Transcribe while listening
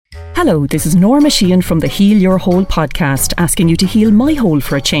Hello, this is Norma Sheehan from the Heal Your Hole podcast, asking you to heal my hole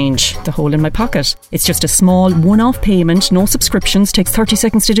for a change, the hole in my pocket. It's just a small one-off payment, no subscriptions, takes 30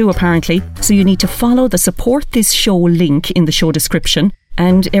 seconds to do apparently. So you need to follow the support this show link in the show description,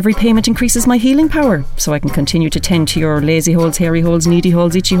 and every payment increases my healing power, so I can continue to tend to your lazy holes, hairy holes, needy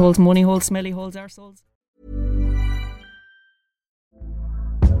holes, itchy holes, money holes, smelly holes, arseholes.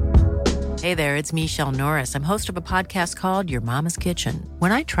 Hey there, it's Michelle Norris. I'm host of a podcast called Your Mama's Kitchen.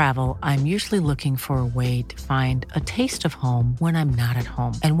 When I travel, I'm usually looking for a way to find a taste of home when I'm not at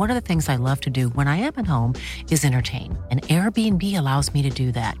home. And one of the things I love to do when I am at home is entertain. And Airbnb allows me to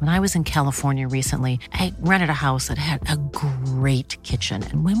do that. When I was in California recently, I rented a house that had a great kitchen.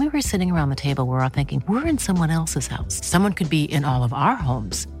 And when we were sitting around the table, we were all thinking, we're in someone else's house. Someone could be in all of our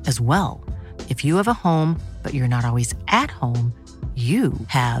homes as well. If you have a home, but you're not always at home, you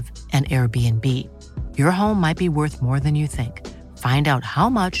have an Airbnb. Your home might be worth more than you think. Find out how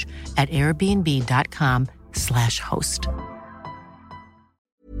much at airbnb.com/host.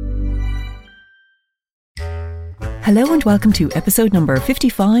 Hello and welcome to episode number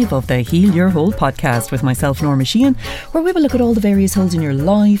 55 of the Heal Your Hole podcast with myself, Norma Sheehan, where we will look at all the various holes in your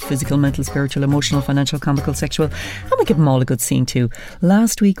life: physical, mental, spiritual, emotional, financial, comical, sexual, and we give them all a good scene too.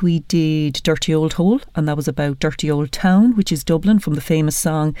 Last week we did Dirty Old Hole, and that was about Dirty Old Town, which is Dublin, from the famous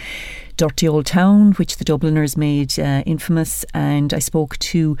song Dirty Old Town, which the Dubliners made infamous. And I spoke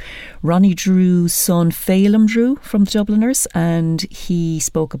to Ronnie Drew's son, Phelim Drew, from the Dubliners, and he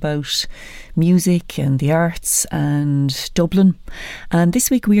spoke about music and the arts and Dublin. And this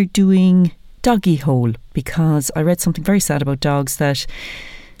week we are doing Doggy Hole, because I read something very sad about dogs, that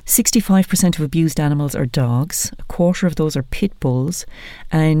 65% of abused animals are dogs, a quarter of those are pit bulls,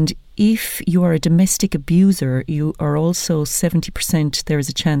 and if you are a domestic abuser, you are also 70%, there is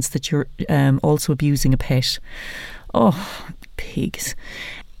a chance that you're also abusing a pet. Oh, pigs.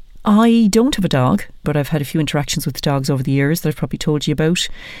 I don't have a dog, but I've had a few interactions with dogs over the years that I've probably told you about.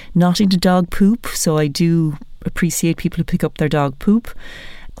 Not into dog poop, so I do appreciate people who pick up their dog poop.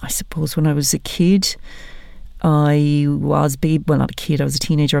 I suppose when I was a kid, I was not a kid, I was a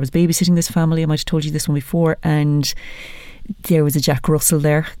teenager. I was babysitting this family. I might have told you this one before, and there was a Jack Russell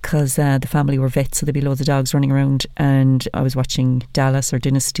there, because the family were vets, so there'd be loads of dogs running around, and I was watching Dallas or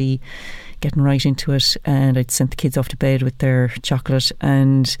Dynasty, getting right into it, and I'd sent the kids off to bed with their chocolate,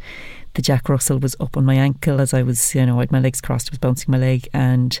 and the Jack Russell was up on my ankle as I was, I had my legs crossed, I was bouncing my leg,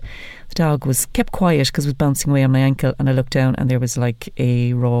 and the dog kept quiet because it was bouncing away on my ankle, and I looked down and there was like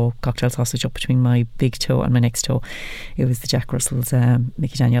a raw cocktail sausage up between my big toe and my next toe. It was the Jack Russell's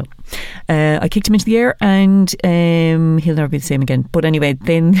Mickey Daniel. I kicked him into the air, and he'll never be the same again. But anyway,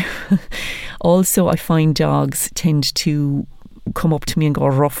 then also I find dogs tend to come up to me and go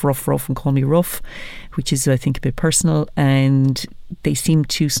ruff, ruff, ruff, and call me rough, which is, I think, a bit personal, and they seem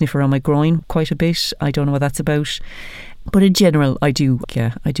to sniff around my groin quite a bit. I don't know what that's about, but in general I do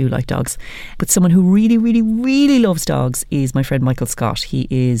like dogs. But someone who really, really, really loves dogs is my friend Michael Scott. He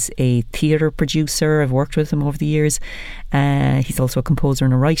is a theatre producer. I've worked with him over the years. He's also a composer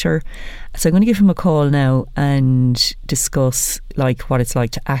and a writer, so I'm going to give him a call now and discuss what it's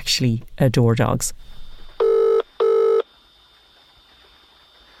like to actually adore dogs.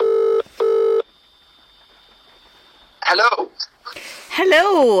 Hello.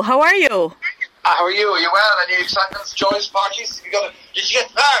 Hello, how are you? How are you? Are you well? Any excitements, joys, parties? Did you get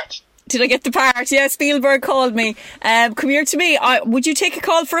the part? Did I get the part? Yeah, Spielberg called me. Come here to me. Would you take a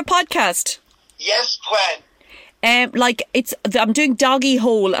call for a podcast? Yes, when? I'm doing Doggy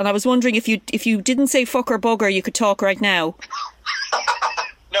Hole, and I was wondering if you didn't say fuck or bugger, you could talk right now.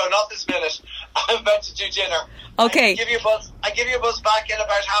 No, not this minute. I'm about to do dinner. Okay. I give you a buzz back in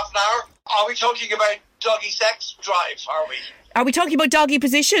about half an hour. Are we talking about doggy sex drive, are we? Are we talking about doggy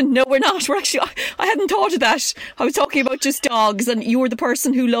position? No, we're not. We're actually, I hadn't thought of that. I was talking about just dogs, and you're the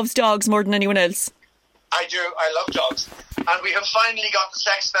person who loves dogs more than anyone else. I do. I love dogs. And we have finally got the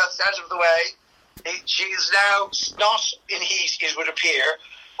sex fest out of the way. She is now not in heat, it would appear,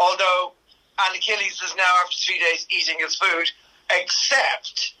 although Anne Achilles is now, after 3 days, eating his food,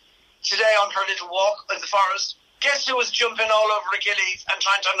 except today on her little walk in the forest, guess who was jumping all over Achilles and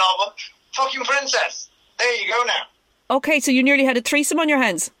trying to knob him? Fucking Princess. There you go now. Okay, so you nearly had a threesome on your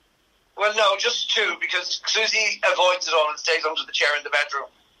hands? Well, no, just two, because Susie avoids it all and stays under the chair in the bedroom.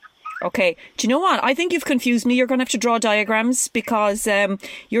 Okay, do you know what? I think you've confused me. You're going to have to draw diagrams, because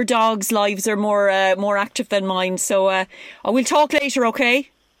your dog's lives are more active than mine. So I will talk later, okay?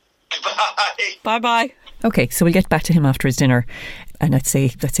 Bye. Bye-bye. Okay, so we'll get back to him after his dinner, and let's say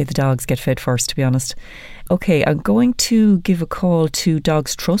the dogs get fed first, to be honest. Okay, I'm going to give a call to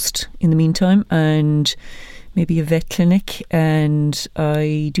Dogs Trust in the meantime and maybe a vet clinic, and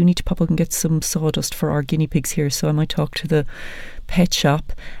I do need to pop up and get some sawdust for our guinea pigs here, so I might talk to the pet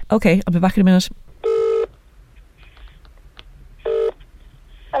shop. Okay, I'll be back in a minute.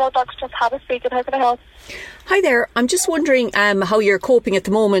 Hello, Dr. Habit speaking. How can I help? Hi there. I'm just wondering how you're coping at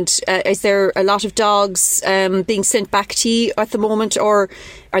the moment. Is there a lot of dogs being sent back to you at the moment, or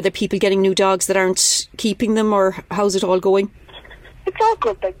are there people getting new dogs that aren't keeping them, or how's it all going? It's all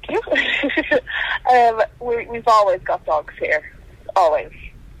good, thank you. We've always got dogs here. Always.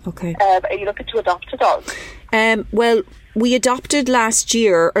 Okay. Are you looking to adopt a dog? Well, we adopted last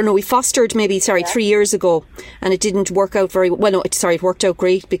year, or no, we fostered 3 years ago, and it didn't work out very well. No, it worked out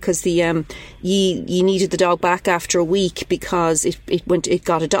great because the you needed the dog back after a week because it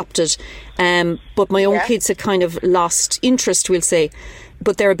got adopted. But my own kids had kind of lost interest, we'll say.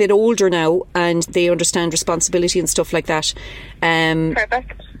 But they're a bit older now, and they understand responsibility and stuff like that.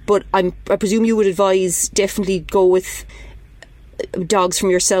 Perfect. But I presume you would advise definitely go with dogs from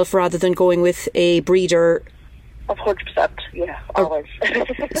yourself rather than going with a breeder. 100%, yeah, always.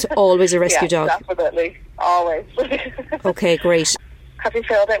 So always a rescue dog? Definitely, always. Okay, great. Have you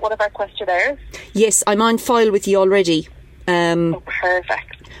filled out one of our questionnaires? Yes, I'm on file with you already.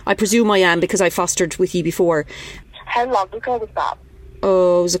 Perfect. I presume I am because I fostered with you before. How long ago was that?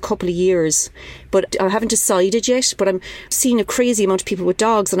 Oh, it was a couple of years. But I haven't decided yet, but I'm seeing a crazy amount of people with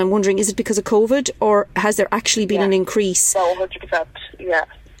dogs, and I'm wondering, is it because of COVID, or has there actually been an increase? No, 100%, yeah.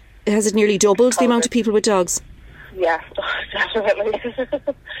 Has it nearly doubled the amount of people with dogs? Yeah, definitely.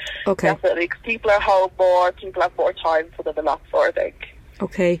 Okay. Definitely, because people are home more, people have more time for them, a lot more, I think.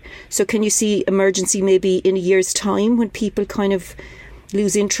 Okay, so can you see emergency maybe in a year's time when people kind of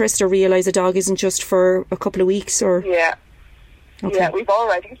lose interest or realise a dog isn't just for a couple of weeks? Or Yeah. Okay. Yeah, we've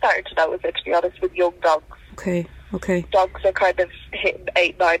already started to notice it, to be honest, with young dogs. Okay. Dogs are kind of hitting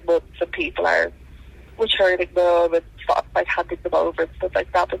 8-9 months and people are returning them and like handing them over and stuff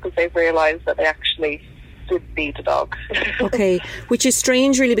like that because they've realised that they actually didn't need a dog. Okay, which is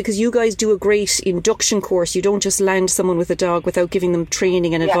strange really, because you guys do a great induction course. You don't just land someone with a dog without giving them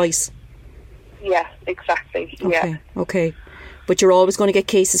training and advice. Yeah, exactly. Okay. But you're always going to get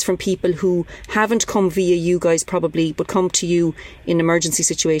cases from people who haven't come via you guys probably, but come to you in emergency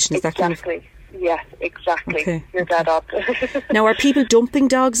situations. Exactly. Yes, exactly. Okay. You're dead on. Now, are people dumping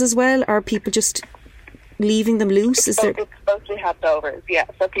dogs as well? Are people just leaving them loose? It's mostly handovers, yeah.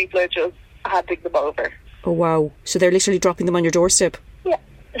 So people are just handing them over. Oh, wow. So they're literally dropping them on your doorstep? Yeah.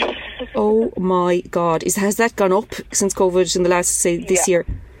 Oh, my God. Has that gone up since COVID in the last, say, this year?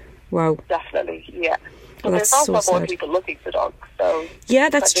 Wow. Definitely, yeah. Well, But that's there's also so more sad. people looking for dogs, so... Yeah,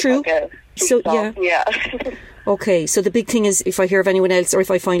 that's true. So, Yeah. Okay, so the big thing is, if I hear of anyone else, or if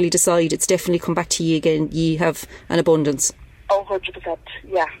I finally decide, it's definitely come back to ye again. Ye have an abundance. Oh, 100%,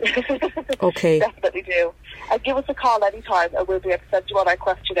 yeah. Okay. Definitely do. And give us a call anytime and we'll be able to send you on our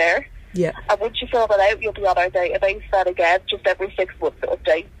questionnaire. Yeah. And once you fill that out, you'll be on our database then again, just every 6 months to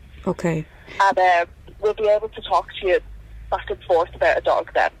update. Okay. And we'll be able to talk to you back and forth about a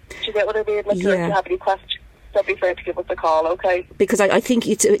dog then. Do you get what I mean? Like, if you have any questions, don't be afraid to give us a call, okay? Because I think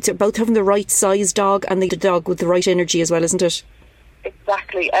it's about having the right size dog and the dog with the right energy as well, isn't it?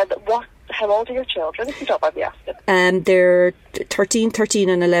 Exactly. And how old are your children, if you don't mind me asking? They're 13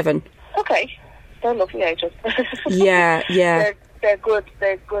 and 11. Okay. They're lovely ages. Yeah. They're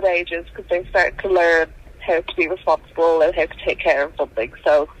good ages because they start to learn how to be responsible and how to take care of something.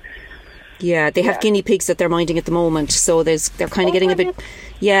 So yeah, they have guinea pigs that they're minding at the moment, so they're kind of getting a bit.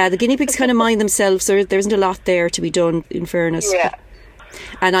 Yeah, the guinea pigs kind of mind themselves. There isn't a lot there to be done, in fairness. Yeah.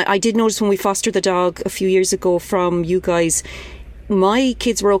 And I did notice when we fostered the dog a few years ago from you guys, my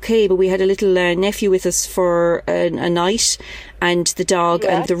kids were okay, but we had a little nephew with us for a night, and the dog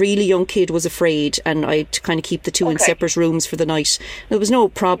and the really young kid was afraid, and I had to kind of keep the two in separate rooms for the night. There was no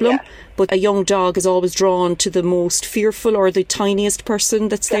problem, but a young dog is always drawn to the most fearful or the tiniest person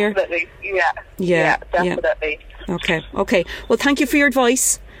that's there. Definitely, yeah, definitely. Okay. Well, thank you for your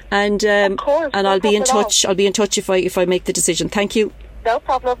advice, and Of course, and no I'll be in problem at all. touch. I'll be in touch if I make the decision. Thank you. No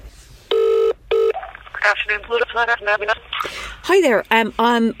problem. Hi there.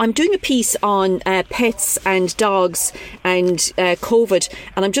 I'm doing a piece on pets and dogs and COVID,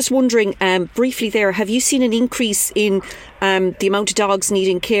 and I'm just wondering briefly there, have you seen an increase in the amount of dogs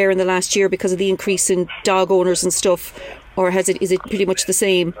needing care in the last year because of the increase in dog owners and stuff, or is it pretty much the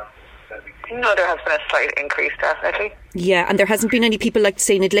same? No, there has been a slight increase, definitely. Yeah, and there hasn't been any people, like,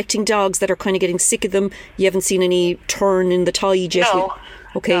 say, neglecting dogs that are kind of getting sick of them. You haven't seen any turn in the tide yet? No.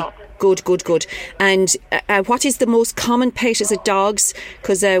 Okay. No. Good. And what is the most common pet? Is it dogs?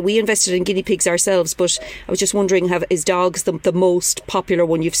 Because we invested in guinea pigs ourselves, but I was just wondering, is dogs the most popular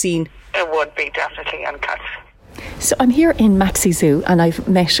one you've seen? It would be, definitely, and cats. So I'm here in Maxi Zoo and I've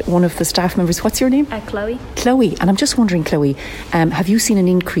met one of the staff members. What's your name? Chloe. Chloe. And I'm just wondering, Chloe, have you seen an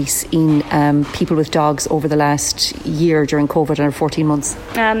increase in people with dogs over the last year during COVID or 14 months?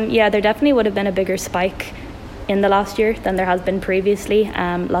 Yeah, there definitely would have been a bigger spike in the last year than there has been previously.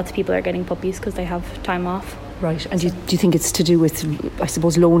 Lots of people are getting puppies because they have time off. Right. And do you think it's to do with, I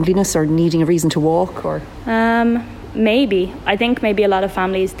suppose, loneliness or needing a reason to walk? Or Maybe. I think maybe a lot of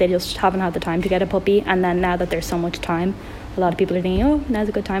families, they just haven't had the time to get a puppy, and then now that there's so much time, a lot of people are thinking, oh, now's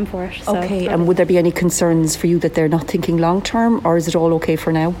a good time for it. So, okay, and would there be any concerns for you that they're not thinking long term, or is it all okay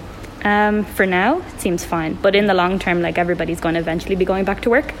for now? For now, it seems fine. But in the long term, like, everybody's going to eventually be going back to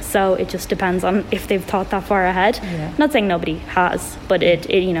work. So it just depends on if they've thought that far ahead. Yeah. Not saying nobody has, but it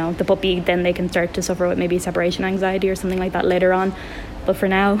you know, the puppy, then they can start to suffer with maybe separation anxiety or something like that later on. But for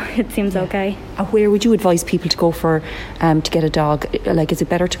now, it seems okay. And where would you advise people to go for to get a dog? Like, is it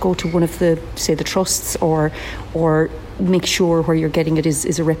better to go to one of the, say, the trusts, or make sure where you're getting it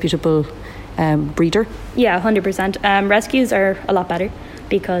is a reputable breeder? Yeah, 100%. Rescues are a lot better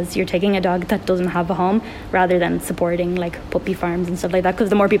because you're taking a dog that doesn't have a home rather than supporting like puppy farms and stuff like that.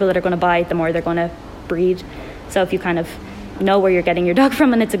 Because the more people that are going to buy, the more they're going to breed. So if you kind of know where you're getting your dog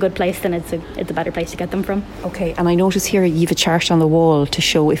from and it's a good place, then it's a better place to get them from. Okay, and I notice here you have a chart on the wall to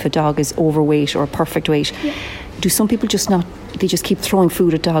show if a dog is overweight or perfect weight. Yeah. Do some people they just keep throwing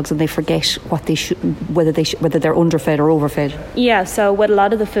food at dogs and they forget what they should, whether they're underfed or overfed? Yeah, so with a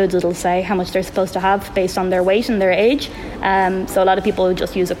lot of the foods, it'll say how much they're supposed to have based on their weight and their age. So a lot of people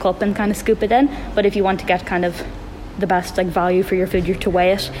just use a cup and kind of scoop it in. But if you want to get kind of the best like value for your food, you're to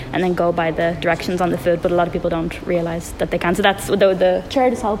weigh it and then go by the directions on the food. But a lot of people don't realise that they can. So that's, though, the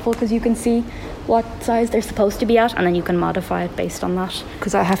chart is helpful because you can see what size they're supposed to be at, and then you can modify it based on that.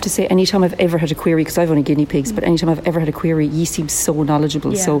 Because I have to say, anytime I've ever had a query, because I've only guinea pigs, but anytime I've ever had a query, you seem so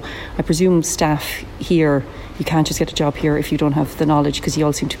knowledgeable. Yeah. So I presume staff here, you can't just get a job here if you don't have the knowledge, because you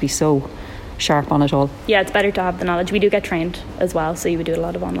all seem to be so sharp on it all. Yeah, it's better to have the knowledge. We do get trained as well, so you would do a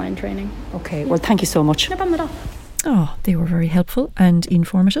lot of online training. Okay, well, thank you so much. No problem at all. Oh, they were very helpful and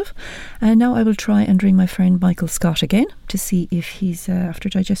informative. And now I will try and ring my friend Michael Scott again to see if he's after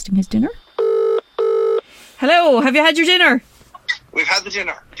digesting his dinner. Hello, have you had your dinner? We've had the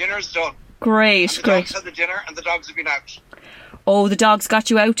dinner. Dinner's done. Great, and the dogs had the dinner and the dogs have been out. Oh, the dogs got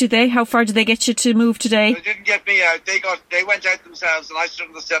you out, did they? How far did they get you to move today? They didn't get me out. They went out themselves, and I stood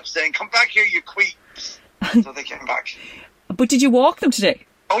on the steps saying, "Come back here, you queeps." So they came back. But did you walk them today?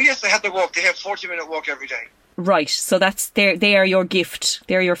 Oh yes, they had their walk. They have 40-minute walk every day. Right, so they are your gift.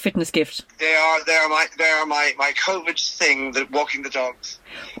 They're your fitness gift. They are my COVID thing, that walking the dogs.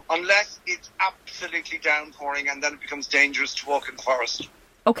 Unless it's absolutely downpouring and then it becomes dangerous to walk in the forest.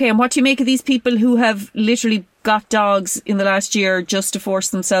 Okay, and what do you make of these people who have literally got dogs in the last year just to force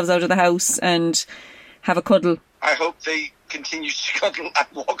themselves out of the house and have a cuddle? I hope they continue to cuddle and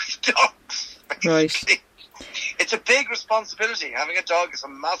walk the dogs. Basically. Right. It's a big responsibility. Having a dog is a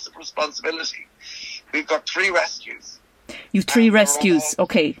massive responsibility. We've got 3 rescues. You've 3 rescues,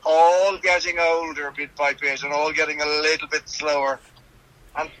 okay. All getting older bit by bit and all getting a little bit slower.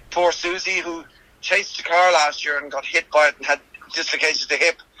 And poor Susie, who chased a car last year and got hit by it and had dislocated the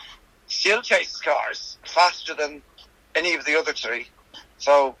hip, still chases cars faster than any of the other 3.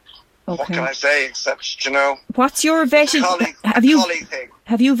 So, okay. What can I say except, What's your vet? Have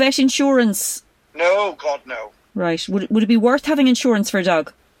you vet insurance? No, God, no. Right. Would it be worth having insurance for a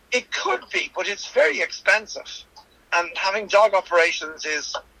dog? It could be, but it's very expensive. And having dog operations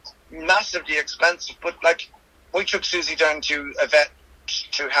is massively expensive. But, we took Susie down to a vet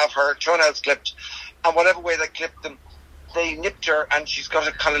to have her toenails clipped. And whatever way they clipped them, they nipped her and she's got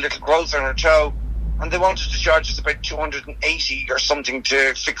a kind of little growth on her toe. And they wanted to charge us about 280 or something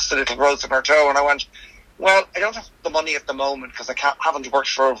to fix the little growth on her toe. And I went, well, I don't have the money at the moment because I haven't worked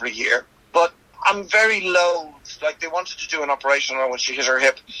for over a year. But I'm very low. They wanted to do an operation on her when she hit her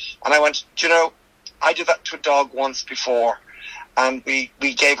hip. And I went, I did that to a dog once before. And we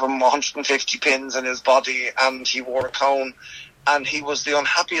gave him 150 pins in his body and he wore a cone. And he was the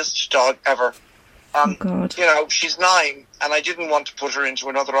unhappiest dog ever. Oh, God. She's 9 and I didn't want to put her into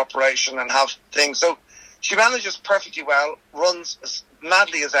another operation and have things. So she manages perfectly well, runs as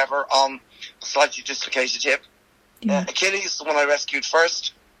madly as ever on a slightly dislocated hip. Yeah. Achilles, the one I rescued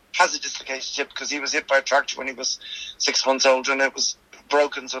first, has a dislocated hip because he was hit by a tractor when he was 6 months old and it was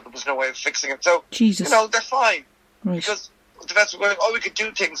broken, so there was no way of fixing it. So, Jesus. They're fine. Right. Because the vets were going, we could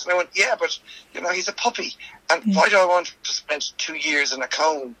do things. And I went, yeah, but, he's a puppy. And why do I want to spend 2 years in a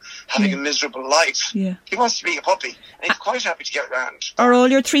cone having a miserable life? Yeah. He wants to be a puppy. And he's quite happy to get around. Are all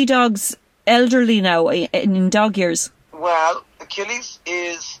your 3 dogs elderly now in dog years? Well, Achilles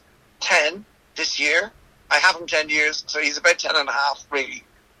is 10 this year. I have him 10 years, so he's about 10 and a half, really.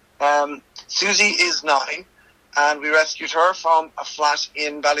 Susie is 9, and we rescued her from a flat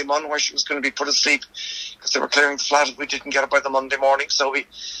in Ballymun where she was going to be put asleep because they were clearing the flat if we didn't get her by the Monday morning. So we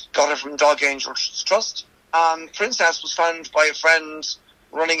got her from Dog Angels Trust. Princess was found by a friend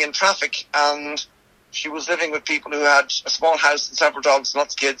running in traffic, and she was living with people who had a small house and several dogs and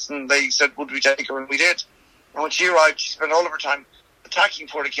lots of kids, and they said, would we take her? And we did. And when she arrived, she spent all of her time attacking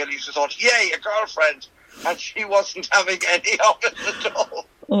poor Achilles, who thought, yay, a girlfriend. And she wasn't having any of it at all.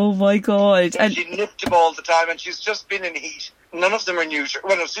 Oh my God. And she nipped him all the time, and she's just been in heat. None of them are neutered.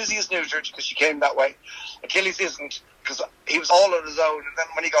 Well, no, Susie is neutered because she came that way. Achilles isn't, because he was all on his own. And then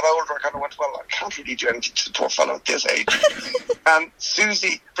when he got older, I kind of went, well, I can't really do anything to the poor fellow at this age. And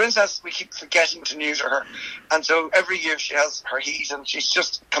Susie, Princess, we keep forgetting to neuter her. And so every year she has her heat, and she's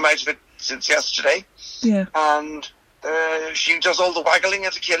just come out of it since yesterday. Yeah. And she does all the waggling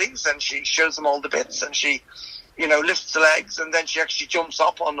at Achilles, and she shows him all the bits, and she, lifts the legs, and then she actually jumps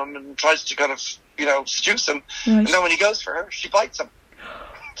up on him and tries to kind of, seduce him. Right. And then when he goes for her, she bites him.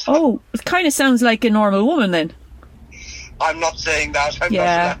 So, it kind of sounds like a normal woman then. I'm not saying that.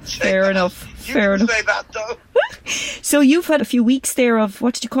 Fair enough. Fair enough. Say that though. So you've had a few weeks there of,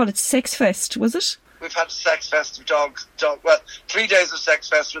 what did you call it, Sex Fest, was it? We've had a Sex Fest of dogs. 3 days of Sex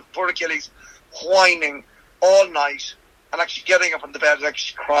Fest with poor Achilles whining all night and actually getting up in the bed and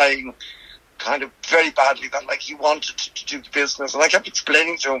actually crying kind of very badly that he wanted to do the business. And I kept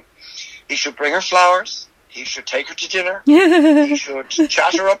explaining to him he should bring her flowers, he should take her to dinner, he should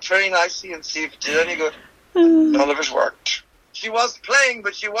chat her up very nicely and see if it did any good. None of it worked. She was playing,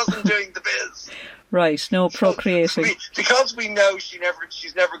 but she wasn't doing the biz. Right, no procreating. Because we know she's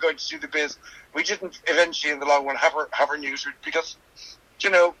never going to do the biz, we didn't eventually in the long run have her neutered because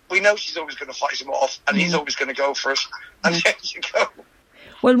we know she's always going to fight him off, and he's always going to go for it. And there you go.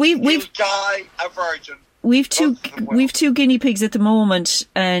 Well, he'll die a virgin. We've two guinea pigs at the moment,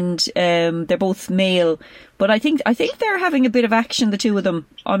 and they're both male. But I think they're having a bit of action, the two of them.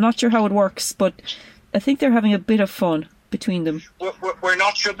 I'm not sure how it works, but I think they're having a bit of fun between them. We're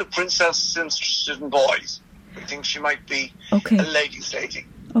not sure the princess is interested in boys. We think she might be a ladies' lady.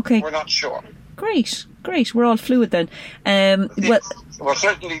 Okay. We're not sure. Great. We're all fluid then. Well,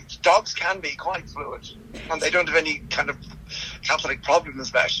 certainly dogs can be quite fluid, and they don't have any kind of Catholic problems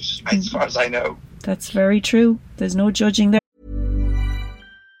about it, as far as I know. That's very true. There's no judging there.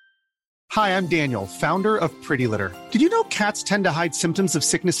 Hi, I'm Daniel, founder of Pretty Litter. Did you know cats tend to hide symptoms of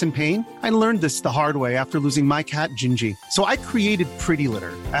sickness and pain? I learned this the hard way after losing my cat, Gingy. So I created Pretty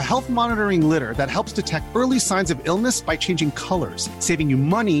Litter, a health monitoring litter that helps detect early signs of illness by changing colors, saving you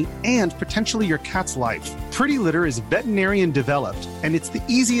money and potentially your cat's life. Pretty Litter is veterinarian developed, and it's the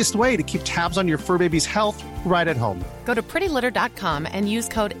easiest way to keep tabs on your fur baby's health right at home. Go to prettylitter.com and use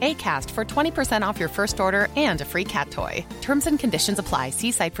code ACAST for 20% off your first order and a free cat toy. Terms and conditions apply.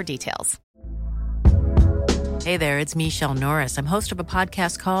 See site for details. Hey there, it's Michelle Norris. I'm host of a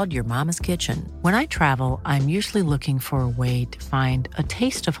podcast called Your Mama's Kitchen. When I travel, I'm usually looking for a way to find a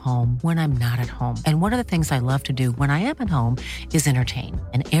taste of home when I'm not at home. And one of the things I love to do when I am at home is entertain.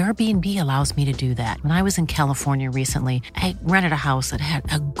 And Airbnb allows me to do that. When I was in California recently, I rented a house that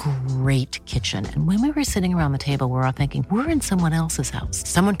had a great kitchen. And when we were sitting around the table, we were all thinking, we're in someone else's house.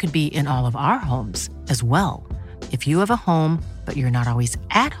 Someone could be in all of our homes as well. If you have a home, but you're not always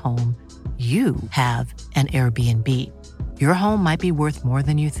at home, you have an Airbnb. Your home might be worth more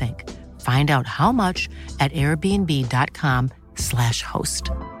than you think. Find out how much at airbnb.com/host.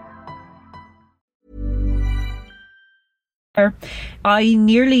 I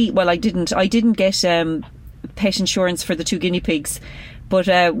didn't get pet insurance for the two guinea pigs, but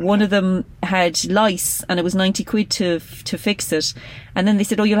one of them had lice and it was 90 quid to fix it. And then they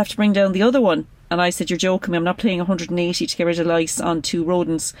said, you'll have to bring down the other one. And I said, you're joking me, I'm not paying 180 to get rid of lice on two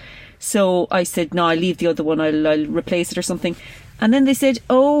rodents. So I said, no, I'll leave the other one, I'll replace it or something. And then they said,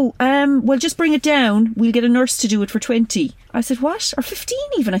 well, just bring it down, we'll get a nurse to do it for 20. I said, what? Or 15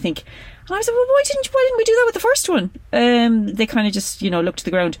 even, I think. And I said, well, why didn't we do that with the first one? They kind of just, looked to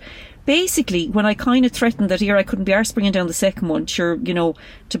the ground. Basically, when I kind of threatened that I couldn't be arsed bringing down the second one, sure, to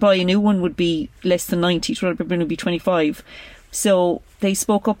buy a new one would be less than 90, it would be 25. So they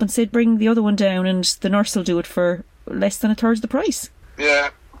spoke up and said, bring the other one down and the nurse will do it for less than a third of the price. Yeah,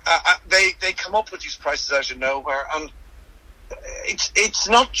 they come up with these prices out of nowhere, and it's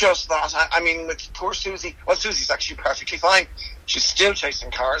not just that. I mean, with poor Susie, Susie's actually perfectly fine. She's still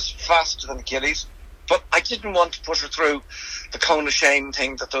chasing cars faster than Achilles, but I didn't want to put her through the cone of shame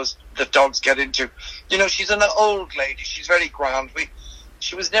thing that dogs get into. She's an old lady. She's very grand.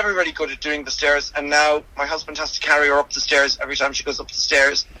 She was never very good at doing the stairs, and now my husband has to carry her up the stairs every time she goes up the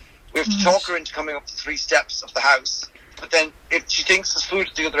stairs. We have to talk her into coming up the 3 steps of the house. But then if she thinks there's food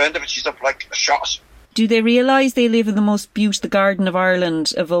at the other end of it, she's up like a shot. Do they realise they live in the most beautiful Garden of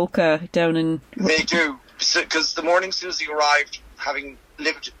Ireland, Avoca, down in... They do. Because the morning Susie arrived, having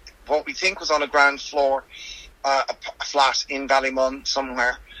lived what we think was on a ground floor, a flat in Ballymun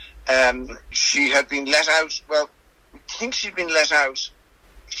somewhere, she had been let out, well, we think she'd been let out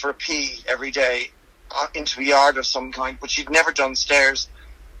for a pee every day into a yard of some kind, but she'd never done stairs.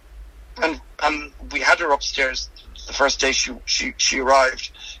 And we had her upstairs the first day she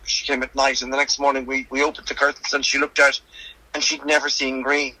arrived. She came at night, and the next morning we opened the curtains and she looked out and she'd never seen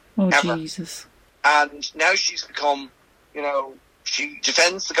green. Oh, ever. Jesus. And now she's become, she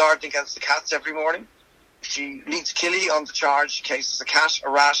defends the garden against the cats every morning. She leads Killy on the charge in case there's a cat, a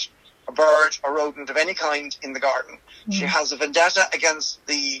rat, a bird, a rodent of any kind in the garden. She has a vendetta against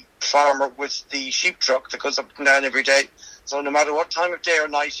the farmer with the sheep truck that goes up and down every day. So no matter what time of day or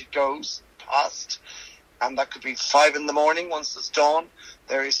night it goes past, and that could be 5 a.m. once it's dawn,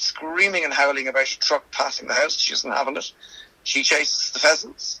 there is screaming and howling about a truck passing the house. She isn't having it. She chases the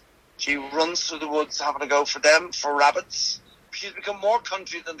pheasants. She runs through the woods having a go for them, for rabbits. She's become more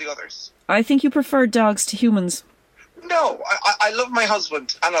country than the others. I think you prefer dogs to humans. No, I love my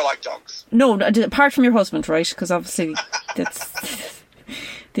husband and I like dogs. No, apart from your husband, right? Because obviously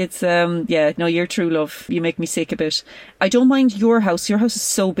your true love. You make me sick a bit. I don't mind your house. Your house is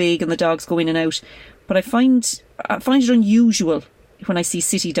so big and the dogs go in and out. But I find it unusual when I see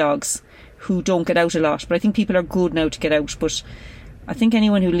city dogs who don't get out a lot. But I think people are good now to get out. But I think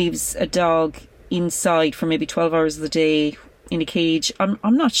anyone who leaves a dog inside for maybe 12 hours of the day in a cage, I'm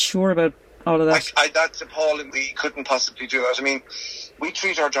not sure about all of that. That's appalling. We couldn't possibly do that. I mean, we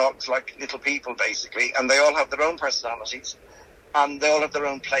treat our dogs like little people, basically, and they all have their own personalities, and they all have their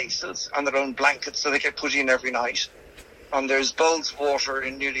own places and their own blankets, so they get put in every night. And there's bowls of water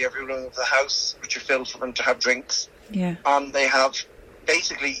in nearly every room of the house, which are filled for them to have drinks. Yeah. And they have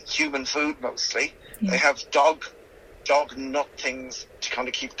basically human food mostly. Yeah. They have dog nut things to kind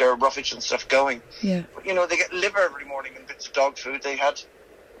of keep their roughage and stuff going. Yeah. But, they get liver every morning and bits of dog food. They had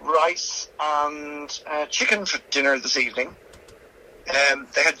rice and chicken for dinner this evening.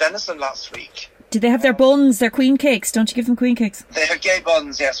 They had venison last week. Did they have their buns, their queen cakes? Don't you give them queen cakes? They have gay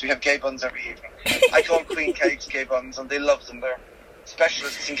buns, yes. We have gay buns every evening. I call queen cakes gay buns, and they love them. They're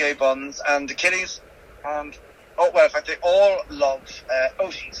specialists in gay buns. And the kiddies, in fact, they all love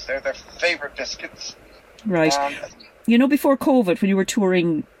Oaties. They're their favourite biscuits. Right. Before COVID, when you were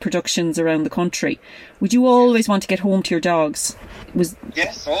touring productions around the country, would you always want to get home to your dogs?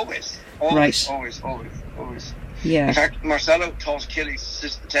 Yes, always. Right. Always. Yeah. In fact, Marcelo taught Killy to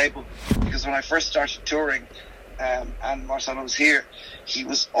sit at the table, because when I first started touring, and Marcelo was here, he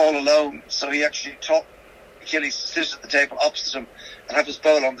was all alone, so he actually taught Killy to sit at the table opposite him and have his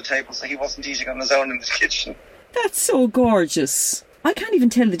bowl on the table, so he wasn't eating on his own in the kitchen. That's so gorgeous. I can't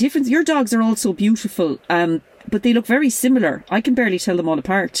even tell the difference. Your dogs are all so beautiful, but they look very similar. I can barely tell them all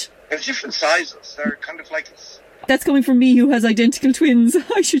apart. They're different sizes. They're kind of like... That's coming from me, who has identical twins.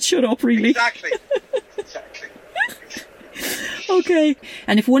 I should shut up, really. Exactly. Okay.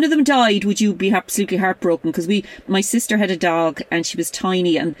 And if one of them died, would you be absolutely heartbroken? Because my sister had a dog and she was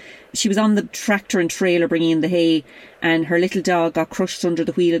tiny and she was on the tractor and trailer bringing in the hay, and her little dog got crushed under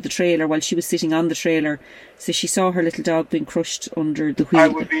the wheel of the trailer while she was sitting on the trailer. So she saw her little dog being crushed under the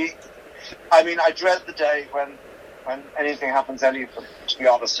wheel. I dread the day when anything happens to any of them, to be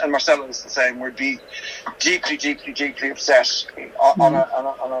honest. And Marcelo is the same. We'd be deeply, deeply, deeply upset on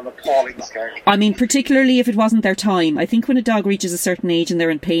an appalling scale. I mean, particularly if it wasn't their time. I think when a dog reaches a certain age and they're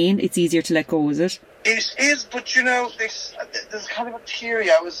in pain, it's easier to let go, is it? It is, but there's kind of a theory.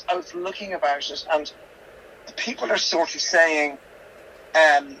 I was looking about it, and people are sort of saying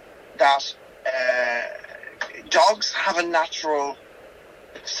that dogs have a natural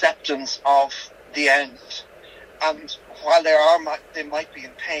acceptance of the end. And while they might be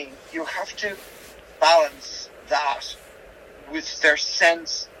in pain, you have to balance that with their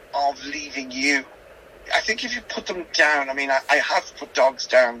sense of leaving you. I think if you put them down, I have put dogs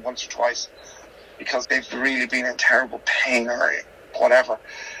down once or twice because they've really been in terrible pain or whatever.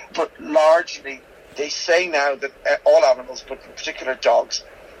 But largely, they say now that all animals, but in particular dogs,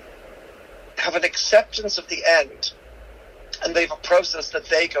 have an acceptance of the end, and they have a process that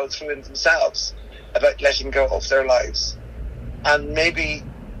they go through in themselves about letting go of their lives. And maybe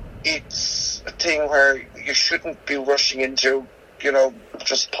it's a thing where you shouldn't be rushing into,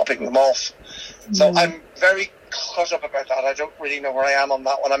 just popping them off. So I'm very caught up about that. I don't really know where I am on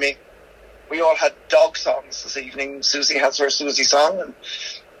that one. We all had dog songs this evening. Susie has her Susie song, and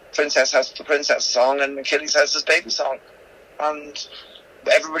Princess has the Princess song, and Achilles has his baby song. And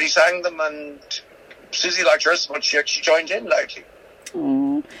everybody sang them, and Susie liked hers so much she actually joined in loudly.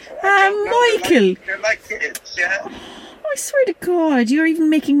 Oh, Michael! They're like kids, yeah. I swear to God, you're even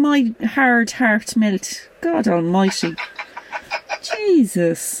making my hard heart melt. God almighty.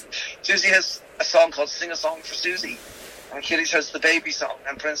 Jesus. Susie has a song called Sing a Song for Susie. And Achilles has the baby song,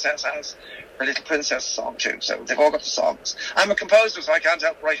 and Princess has her little princess song too. So they've all got the songs. I'm a composer, so I can't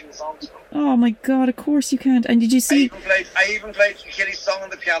help writing the songs. Oh my God, of course you can't. And did you see... I even played Achilles' song on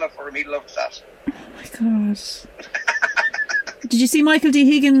the piano for him. He loved that. Oh my God. Did you see Michael D.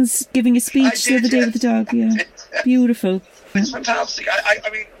 Higgins giving a speech the other day with the dog? Yeah. Beautiful. It's fantastic. I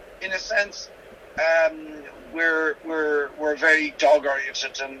mean, in a sense, we're very dog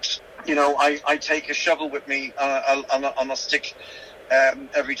oriented, and you know, I take a shovel with me on a stick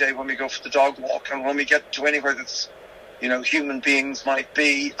every day when we go for the dog walk, and when we get to anywhere that's, you know, human beings might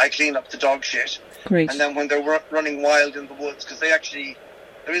be, I clean up the dog shit. Great. And then when they're running wild in the woods, because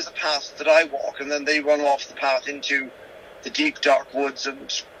there is a path that I walk, and then they run off the path into the deep dark woods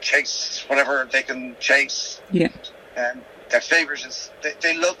and chase whatever they can chase. Yeah. Their favourite is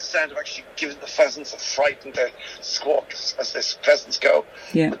they love the sound of actually giving the pheasants a fright and they squawk as the pheasants go.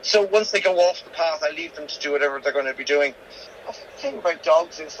 Yeah. So once they go off the path, I leave them to do whatever they're going to be doing. The thing about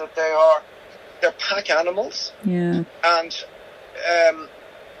dogs is that they're pack animals. Yeah. And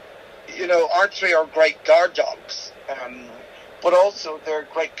you know, our three are great guard dogs, but also they're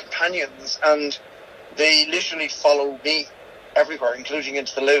great companions, and they literally follow me everywhere, including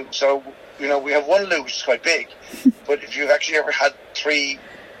into the loo. So, you know, we have one loo which is quite big, but if you've actually ever had three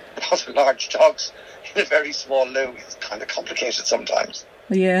rather large dogs in a very small loo, it's kind of complicated sometimes.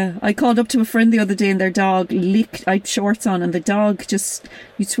 Yeah, I called up to a friend the other day and their dog licked, I had shorts on, and the dog just,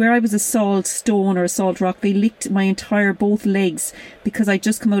 you'd swear I was a salt stone or a salt rock. They licked my entire both legs because I'd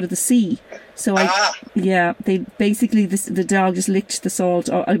just come out of the sea. So they basically, the dog just licked the salt.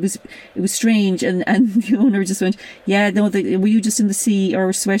 It was strange, and the owner just went, yeah, no, were you just in the sea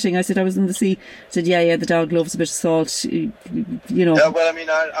or sweating? I said, I was in the sea. I said, yeah, the dog loves a bit of salt, you know. Yeah, well, I mean,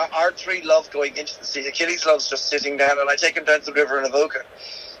 our three love going into the sea. Achilles loves just sitting down, and I take him down to the river in Avoca,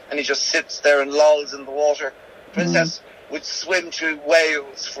 and he just sits there and lolls in the water. Princess would swim through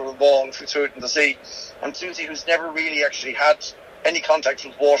whales for a ball if we threw it in the sea. And Susie, who's never really actually had any contact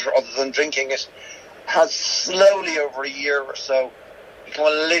with water other than drinking it, has slowly over a year or so become a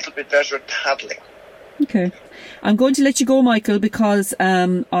little bit better at paddling. Okay. I'm going to let you go, Michael, because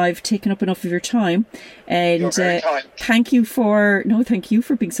I've taken up enough of your time. And You're very kind. thank you for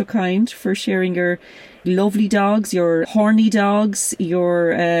being so kind, for sharing your lovely dogs, your horny dogs,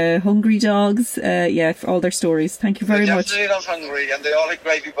 your hungry dogs, all their stories. Thank you very much. They're definitely not hungry, and they all had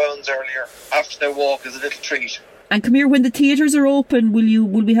gravy bones earlier after their walk as a little treat. And come here, when the theatres are open,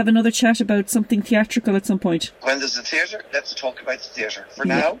 will we have another chat about something theatrical at some point? When there's a theatre, let's talk about the theatre. For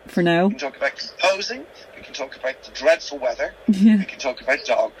now, we can talk about composing, we can talk about the dreadful weather, we can talk about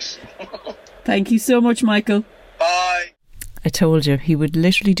dogs. Thank you so much, Michael. Bye. I told you, he would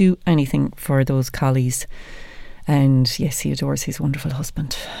literally do anything for those collies. And yes, he adores his wonderful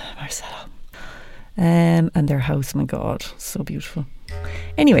husband, Marcelo. And their house, my God, so beautiful.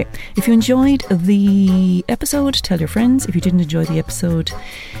 Anyway, if you enjoyed the episode, tell your friends. If you didn't enjoy the episode,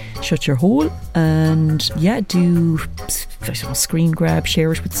 shut your hole. And do screen grab,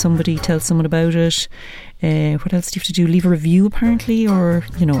 share it with somebody, tell someone about it. What else do you have to do? Leave a review, apparently, or,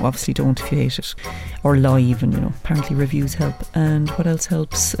 obviously don't if you hate it, or live, and apparently reviews help. And what else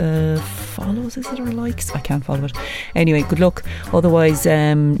helps? Follows, is it, or likes? I can't follow it. Anyway, good luck. Otherwise,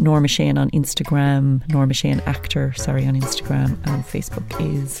 Norma Shane on Instagram, Norma Shane Actor, on Instagram, and Facebook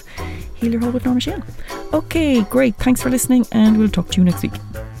is Heal Your Hole with Norma Shane. Okay, great. Thanks for listening, and we'll talk to you next week.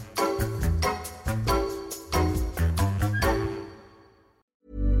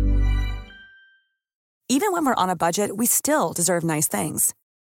 Even when we're on a budget, we still deserve nice things.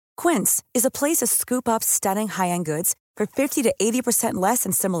 Quince is a place to scoop up stunning high-end goods for 50 to 80% less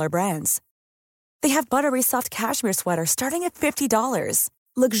than similar brands. They have buttery soft cashmere sweaters starting at $50,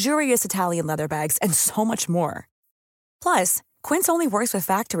 luxurious Italian leather bags, and so much more. Plus, Quince only works with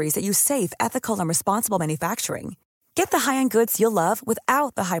factories that use safe, ethical, and responsible manufacturing. Get the high-end goods you'll love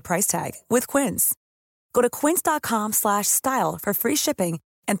without the high price tag with Quince. Go to quince.com/style for free shipping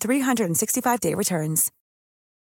and 365-day returns.